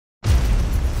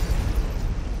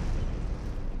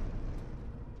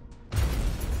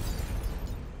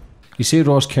You say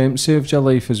Ross Kemp saved your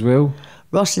life as well.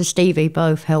 Ross and Stevie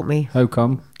both helped me. How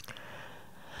come?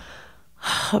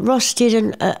 Ross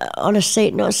didn't,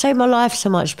 honestly, not save my life so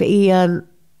much, but he, I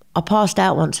passed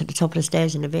out once at the top of the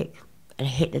stairs in the Vic and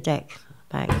hit the deck,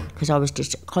 bang, because I was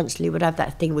just constantly would have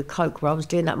that thing with coke where I was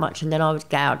doing that much and then I would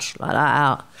gouge like that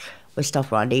out with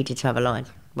stuff where I needed to have a line.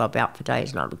 Well, I'd be up for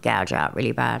days and I would gouge out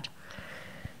really bad.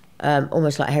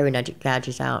 Almost like heroin addict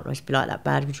gouges out. I used to be like that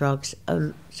bad with drugs.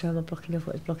 So am I blocking off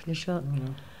what was blocking the shot?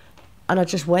 Mm-hmm. And I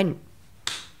just went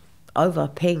over,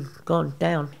 ping, gone,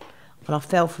 down. And I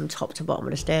fell from top to bottom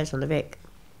of the stairs on the Vic.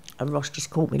 And Ross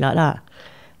just caught me like that.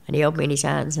 And he held me in his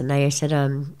hands and they said,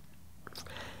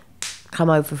 come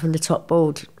over from the top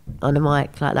board on the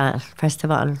mic like that, press the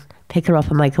button, pick her up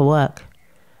and make her work.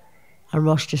 And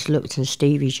Ross just looked and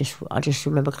Stevie I just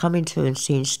remember coming to and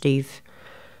seeing Steve.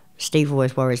 Steve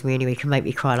always worries me anyway, he can make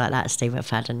me cry like that, Steve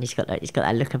McFadden. He's got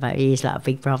that look about him, he's like a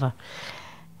big brother.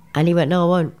 And he went, no, I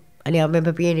won't. And I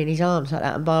remember being in his arms like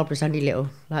that, and Barbara's only little,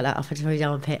 like that, up into his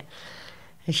armpit.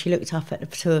 And she looked up at the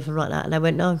two of them like that, and they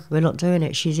went, no, we're not doing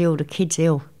it. She's ill, the kid's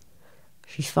ill.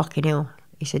 She's fucking ill.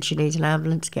 He said, she needs an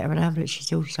ambulance, get her an ambulance,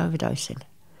 she's ill, she's overdosing.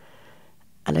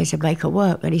 And they said, make her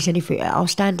work. And he said, I'll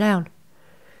stand down.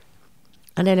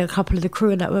 And then a couple of the crew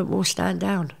and that went, we'll stand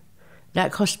down.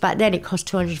 That cost, back then it cost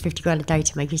 250 grand a day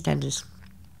to make his tenders.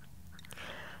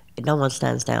 No one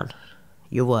stands down.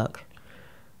 You work.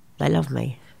 They love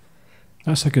me.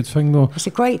 That's a good thing though. It's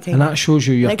a great thing. And that shows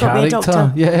you your character. They got me a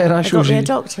doctor. Yeah, that shows you. They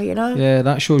got me a doctor, you know. Yeah,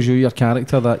 that shows you your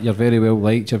character, that you're very well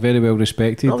liked, you're very well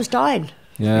respected. I was dying.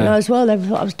 Yeah. You know, as well. I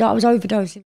was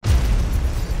overdosing.